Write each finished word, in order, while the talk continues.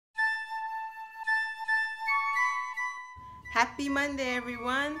Happy Monday,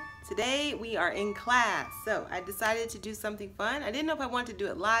 everyone. Today we are in class. So I decided to do something fun. I didn't know if I wanted to do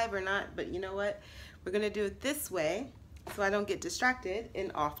it live or not, but you know what? We're going to do it this way so I don't get distracted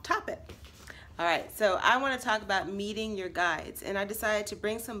and off topic. All right, so I want to talk about meeting your guides. And I decided to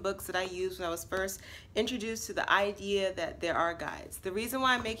bring some books that I used when I was first introduced to the idea that there are guides. The reason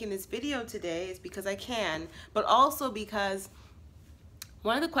why I'm making this video today is because I can, but also because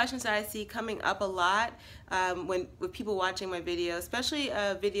one of the questions that I see coming up a lot with people watching my videos, especially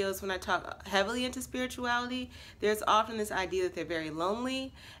videos when I talk heavily into spirituality, there's often this idea that they're very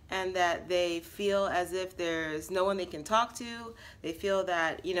lonely and that they feel as if there's no one they can talk to. They feel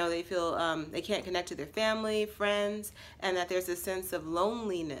that, they can't connect to their family, friends, and that there's a sense of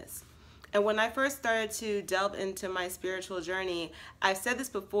loneliness. And when I first started to delve into my spiritual journey, I've said this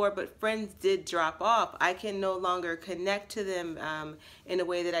before, but friends did drop off. I can no longer connect to them in a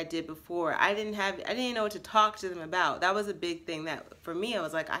way that I did before. I didn't even know what to talk to them about. That was a big thing that for me, I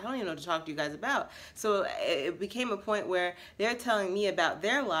was like, I don't even know what to talk to you guys about. So it became a point where they're telling me about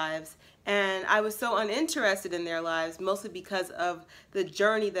their lives, and I was so uninterested in their lives, mostly because of the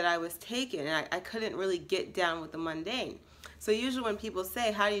journey that I was taking, and I couldn't really get down with the mundane. So usually when people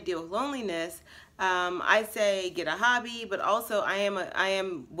say, how do you deal with loneliness? I say get a hobby, but also I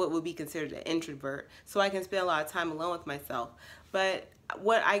am what would be considered an introvert. So I can spend a lot of time alone with myself. But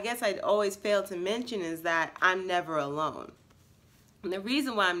what I guess I'd always fail to mention is that I'm never alone. And the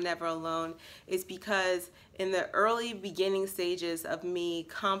reason why I'm never alone is because in the early beginning stages of me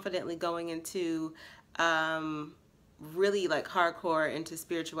confidently going into really like hardcore into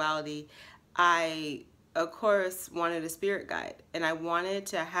spirituality, I of course wanted a spirit guide, and I wanted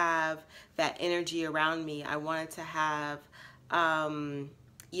to have that energy around me. I wanted to have some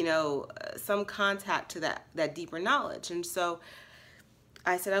contact to that deeper knowledge. And so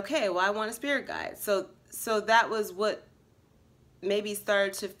I said, okay, well, I want a spirit guide. So that was what maybe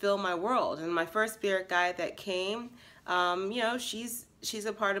started to fill my world. And my first spirit guide that came, she's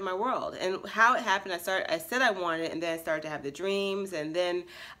a part of my world. And how it happened, I said I wanted it, and then I started to have the dreams, and then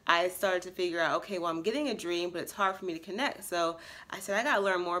I started to figure out, okay, well, I'm getting a dream, but it's hard for me to connect. So I said, I gotta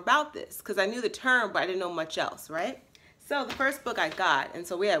learn more about this, because I knew the term, but I didn't know much else, right? So the first book I got, and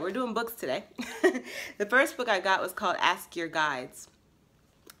so yeah, we're doing books today. The first book I got was called Ask Your Guides.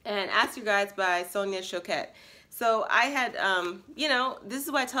 And Ask Your Guides by Sonia Choquette. So I had, this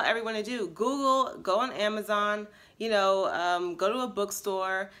is what I tell everyone to do. Google, go on Amazon, go to a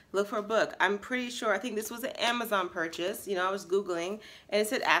bookstore, look for a book. I'm pretty sure, I think this was an Amazon purchase. I was Googling, and it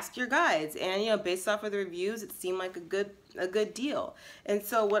said Ask Your Guides. And, based off of the reviews, it seemed like a good deal. And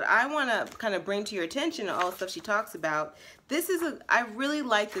so what I want to kind of bring to your attention, all the stuff she talks about, I really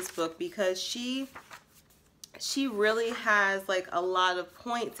like this book because she really has like a lot of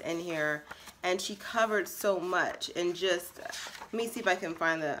points in here, and she covered so much. And just let me see if I can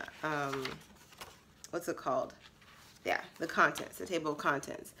find the what's it called? Yeah, the contents, the table of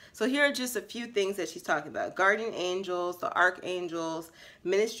contents. So here are just a few things that she's talking about: guardian angels, the archangels,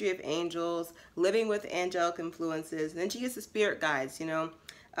 ministry of angels, living with angelic influences. And then she gets the spirit guides,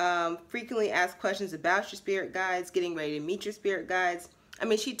 frequently asked questions about your spirit guides, getting ready to meet your spirit guides. I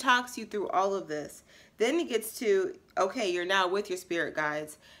mean, she talks you through all of this. Then it gets to, okay, you're now with your spirit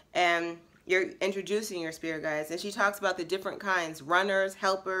guides, and you're introducing your spirit guides. And she talks about the different kinds: runners,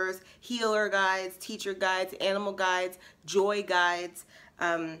 helpers, healer guides, teacher guides, animal guides, joy guides,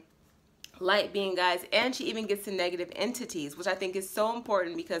 light being guides, and she even gets to negative entities, which I think is so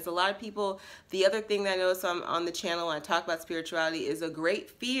important, because a lot of people, the other thing that I notice on the channel when I talk about spirituality is a great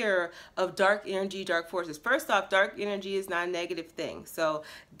fear of dark energy, dark forces. First off, dark energy is not a negative thing. So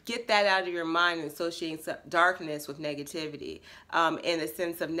get that out of your mind and associating darkness with negativity, in the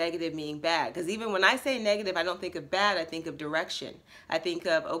sense of negative meaning bad. Because even when I say negative, I don't think of bad, I think of direction. I think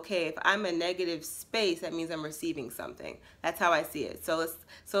of, okay, if I'm a negative space, that means I'm receiving something. That's how I see it. So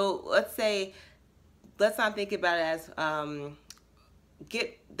let's say, let's not think about it as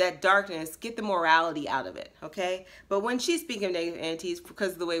get that darkness, get the morality out of it, okay? But when she's speaking of negative entities,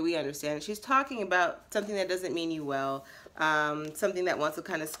 because of the way we understand it, she's talking about something that doesn't mean you well, something that wants to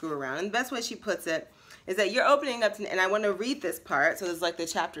kind of screw around. And the best way she puts it is that you're opening up to, and I want to read this part, so it's like the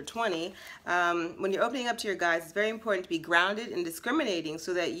chapter 20. When you're opening up to your guides, it's very important to be grounded and discriminating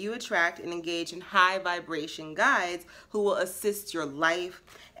so that you attract and engage in high vibration guides who will assist your life,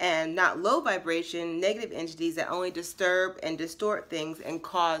 and not low vibration negative entities that only disturb and distort things and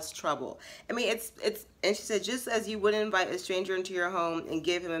cause trouble. I mean, and she said, just as you wouldn't invite a stranger into your home and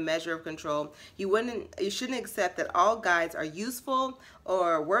give him a measure of control, you shouldn't accept that all guides are useful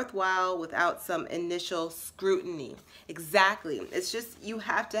or worthwhile without some initial scrutiny. Exactly. It's just, you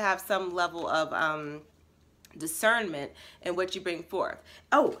have to have some level of discernment in what you bring forth.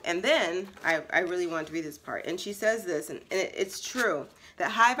 Oh, and then I really wanted to read this part. And she says this, and it's true,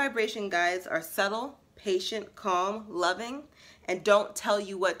 that high vibration guides are subtle, patient, calm, loving, and don't tell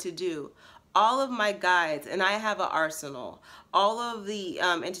you what to do. All of my guides, and I have an arsenal, all of the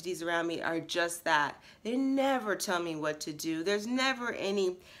entities around me are just that. They never tell me what to do. There's never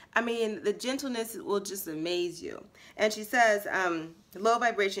any, I mean, the gentleness will just amaze you. And she says, low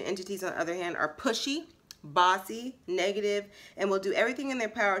vibration entities, on the other hand, are pushy, bossy, negative, and will do everything in their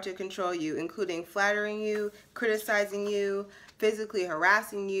power to control you, including flattering you, criticizing you, physically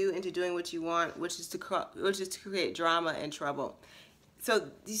harassing you into doing what you want, which is to create drama and trouble.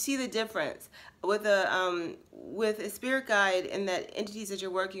 So you see the difference with a spirit guide and that entities that you're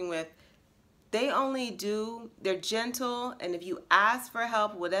working with. They're gentle, and if you ask for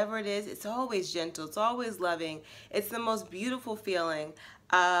help, whatever it is, it's always gentle, it's always loving. It's the most beautiful feeling.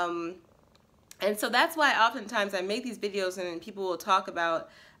 And so that's why oftentimes I make these videos and people will talk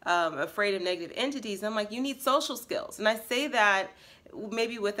about afraid of negative entities. And I'm like, you need social skills. And I say that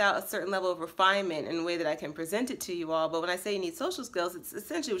maybe without a certain level of refinement in a way that I can present it to you all. But when I say you need social skills, it's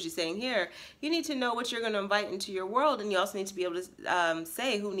essentially what you're saying here. You need to know what you're going to invite into your world, and you also need to be able to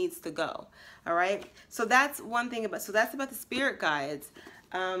say who needs to go. All right. So that's one thing so that's about the spirit guides.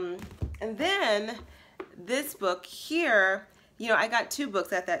 And then this book here, you know, I got 2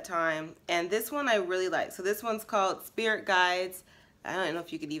 books at that time, and this one I really like. So this one's called Spirit Guides. I don't know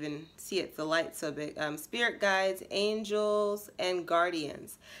if you could even see it, the light's so big. Spirit Guides, Angels, and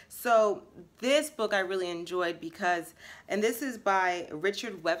Guardians. So this book I really enjoyed because, and this is by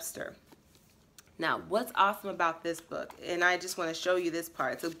Richard Webster. Now, what's awesome about this book, and I just want to show you this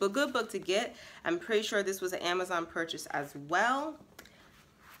part. It's a good book to get. I'm pretty sure this was an Amazon purchase as well.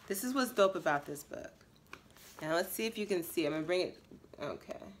 This is what's dope about this book. Now let's see if you can see. I'm going to bring it.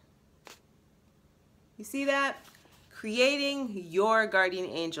 Okay. You see that? Creating your guardian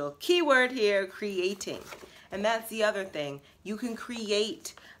angel. Keyword here, creating. And that's the other thing. You can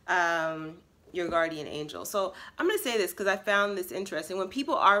create your guardian angel. So I'm going to say this because I found this interesting. When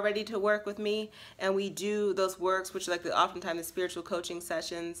people are ready to work with me and we do those works, which are like oftentimes the spiritual coaching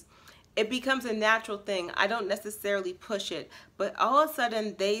sessions, it becomes a natural thing. I don't necessarily push it, but all of a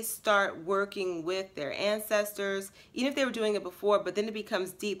sudden they start working with their ancestors, even if they were doing it before, but then it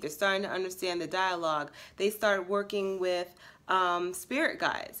becomes deep. They're starting to understand the dialogue. They start working with spirit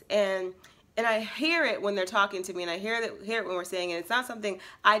guides. And I hear it when they're talking to me, and I hear it when we're saying it. It's not something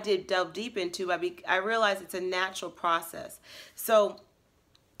I did delve deep into, but I realize it's a natural process. So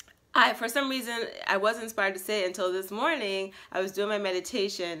for some reason, I wasn't inspired to say it until this morning. I was doing my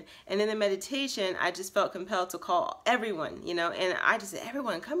meditation, and in the meditation, I just felt compelled to call everyone, you know, and I just said,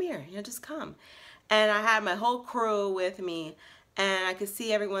 everyone, come here, you know, just come. And I had my whole crew with me, and I could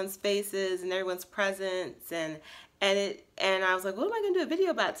see everyone's faces and everyone's presence, and I was like, what am I going to do a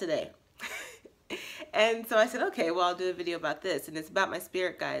video about today? And so I said, okay, well, I'll do a video about this, and it's about my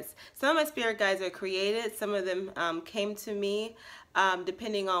spirit guides. Some of my spirit guides are created. Some of them came to me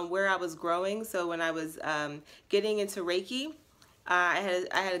depending on where I was growing. So when I was getting into Reiki, I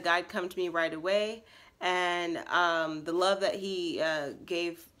had a guide come to me right away, and the love that he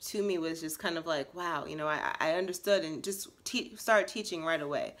gave to me was just kind of like, wow, you know, I understood and just started teaching right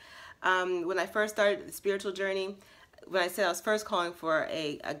away. When I first started the spiritual journey, when I said I was first calling for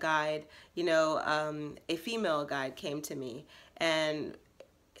a guide, you know, a female guide came to me, and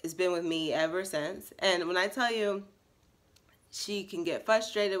it's been with me ever since. And when I tell you, she can get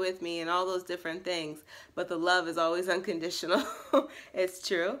frustrated with me and all those different things, but the love is always unconditional. It's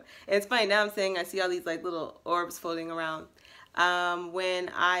true. And it's funny, now I'm saying I see all these like little orbs floating around. When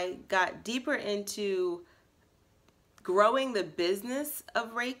I got deeper into growing the business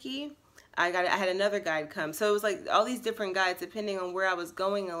of Reiki, I had another guide come. So it was like all these different guides depending on where I was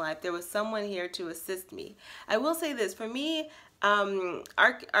going in life. There was someone here to assist me. I will say this, for me,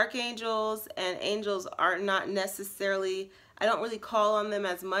 archangels and angels are not necessarily, I don't really call on them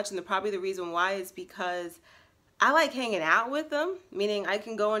as much, and probably the reason why is because I like hanging out with them, meaning I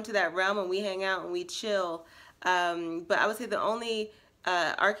can go into that realm and we hang out and we chill. But I would say the only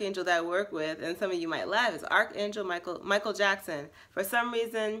archangel that I work with, and some of you might laugh, is Archangel Michael Jackson. For some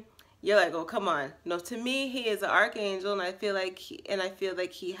reason, you're like, oh, come on. No, to me, he is an archangel, and I feel like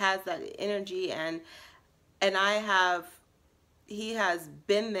he has that energy, and he has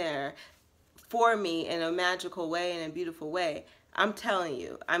been there for me in a magical way, in a beautiful way. I'm telling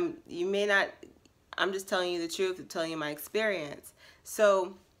you, I'm just telling you the truth, I'm telling you my experience.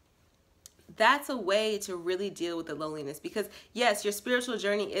 So that's a way to really deal with the loneliness, because yes, your spiritual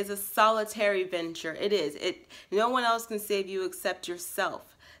journey is a solitary venture. It is. No one else can save you except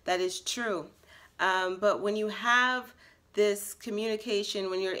yourself. That is true. But when you have this communication,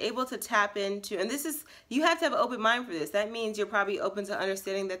 when you're able to tap into, and this is, you have to have an open mind for this. That means you're probably open to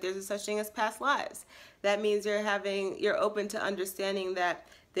understanding that there's a such thing as past lives. That means you're open to understanding that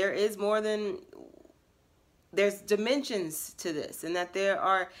there is more than, there's dimensions to this, and that there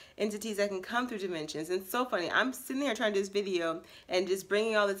are entities that can come through dimensions. And it's so funny, I'm sitting here trying to do this video and just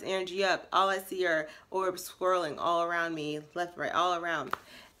bringing all this energy up. All I see are orbs swirling all around me, left, right, all around.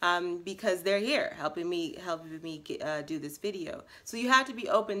 Because they're here helping me do this video. So you have to be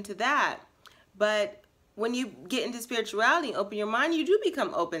open to that. But when you get into spirituality, open your mind, you do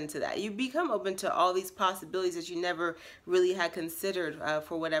become open to that. You become open to all these possibilities that you never really had considered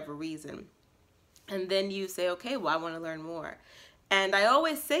for whatever reason. And then you say, okay, well, I want to learn more. And I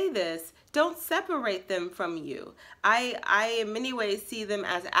always say this, don't separate them from you. I in many ways see them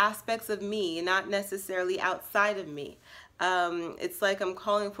as aspects of me, not necessarily outside of me. It's like I'm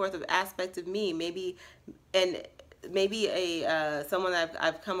calling forth an aspect of me, maybe someone that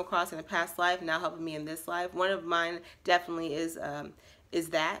I've come across in a past life, now helping me in this life. One of mine definitely is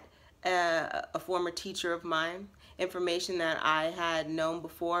that a former teacher of mine, information that I had known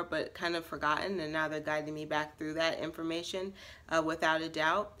before but kind of forgotten, and now they're guiding me back through that information without a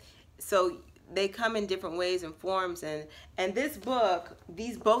doubt. So they come in different ways and forms, and this book,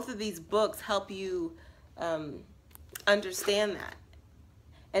 both of these books help you understand that.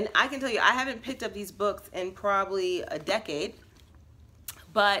 And I can tell you, I haven't picked up these books in probably a decade,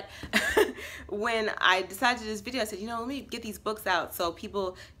 but when I decided to do this video, I said, you know, let me get these books out so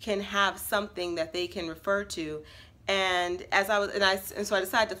people can have something that they can refer to. And as I was, so I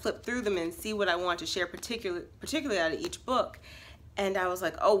decided to flip through them and see what I want to share, particularly out of each book. And I was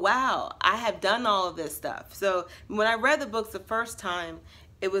like, oh wow, I have done all of this stuff. So when I read the books the first time,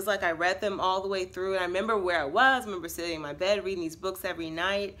 it was like I read them all the way through, and I remember where I was. I remember sitting in my bed reading these books every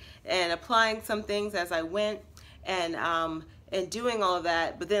night and applying some things as I went, and doing all of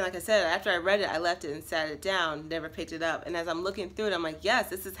that. But then, like I said, after I read it, I left it and sat it down, never picked it up. And as I'm looking through it, I'm like, yes,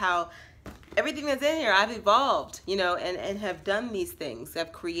 this is how everything that's in here, I've evolved, you know, and have done these things.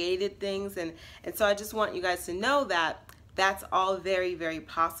 I've created things, and so I just want you guys to know that that's all very, very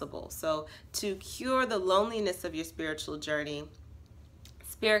possible. So to cure the loneliness of your spiritual journey,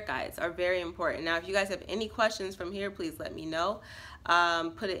 spirit guides are very important. Now, if you guys have any questions from here, please let me know.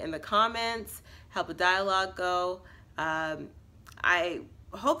 Put it in the comments, help the dialogue go. I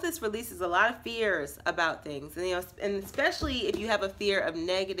hope this releases a lot of fears about things, and, you know, and especially if you have a fear of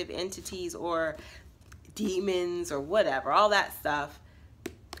negative entities or demons or whatever, all that stuff.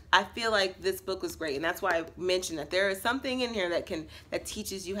 I feel like this book was great, and that's why I mentioned that there is something in here that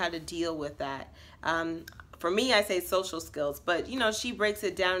teaches you how to deal with that. For me, I say social skills, but you know, she breaks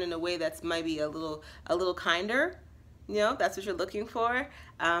it down in a way that's maybe a little kinder. You know, that's what you're looking for.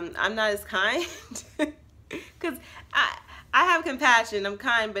 I'm not as kind because I have compassion. I'm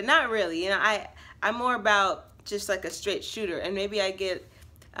kind, but not really. You know, I'm more about just like a straight shooter, and maybe I get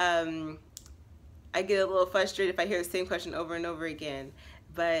a little frustrated if I hear the same question over and over again.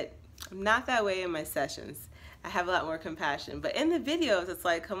 But I'm not that way in my sessions. I have a lot more compassion, but in the videos, it's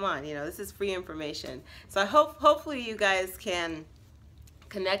like, come on, you know, this is free information. So I hopefully you guys can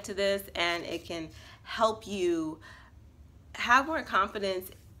connect to this, and it can help you have more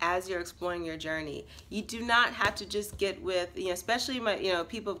confidence as you're exploring your journey. You do not have to just get with, you know, especially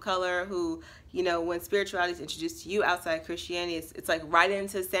people of color who, you know, when spirituality is introduced to you outside Christianity, it's like right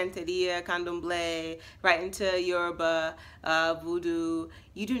into Santeria, Candomblé, right into Yoruba, Voodoo.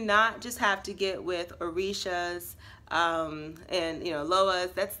 You do not just have to get with Orishas and, you know, Loas.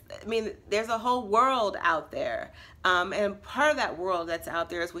 I mean, there's a whole world out there. And part of that world that's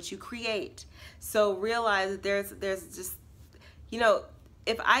out there is what you create. So realize that there's just, you know,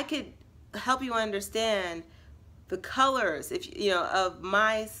 if I could help you understand the colors, of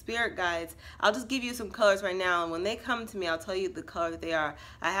my spirit guides, I'll just give you some colors right now, and when they come to me, I'll tell you the color that they are.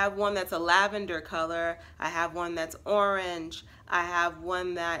 I have one that's a lavender color. I have one that's orange. I have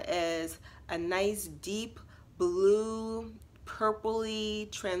one that is a nice deep blue,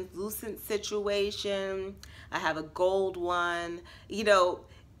 purpley, translucent situation. I have a gold one. You know,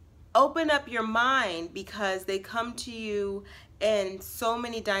 open up your mind, because they come to you in so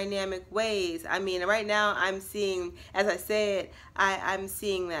many dynamic ways. I mean, right now I'm seeing, as I said, I'm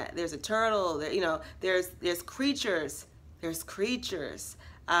seeing that there's a turtle, there's creatures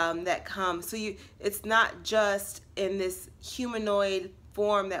that come. So it's not just in this humanoid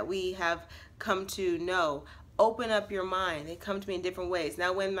form that we have come to know. Open up your mind. They come to me in different ways.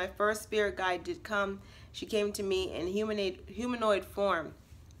 Now, when my first spirit guide did come, she came to me in humanoid form.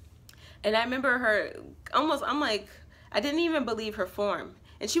 And I remember her almost, I'm like, I didn't even believe her form.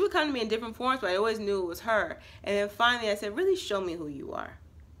 And she would come to me in different forms, but I always knew it was her. And then finally I said, really show me who you are.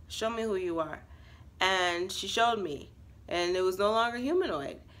 Show me who you are. And she showed me. And it was no longer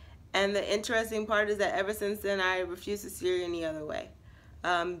humanoid. And the interesting part is that ever since then, I refuse to see her any other way.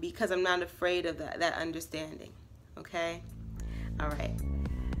 Because I'm not afraid of that understanding. Okay? All right.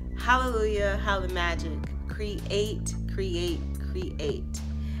 Hallelujah, hallelujah, magic. Create, create, create.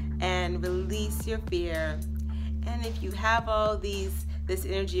 And release your fear. And if you have all this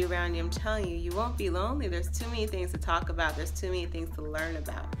energy around you, I'm telling you, you won't be lonely. There's too many things to talk about. There's too many things to learn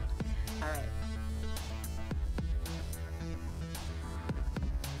about. All right.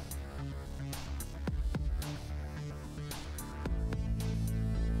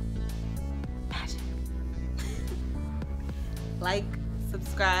 Magic. Like,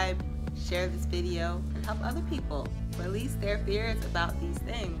 subscribe, share this video, and help other people release their fears about these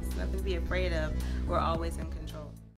things. Nothing to be afraid of. We're always in control.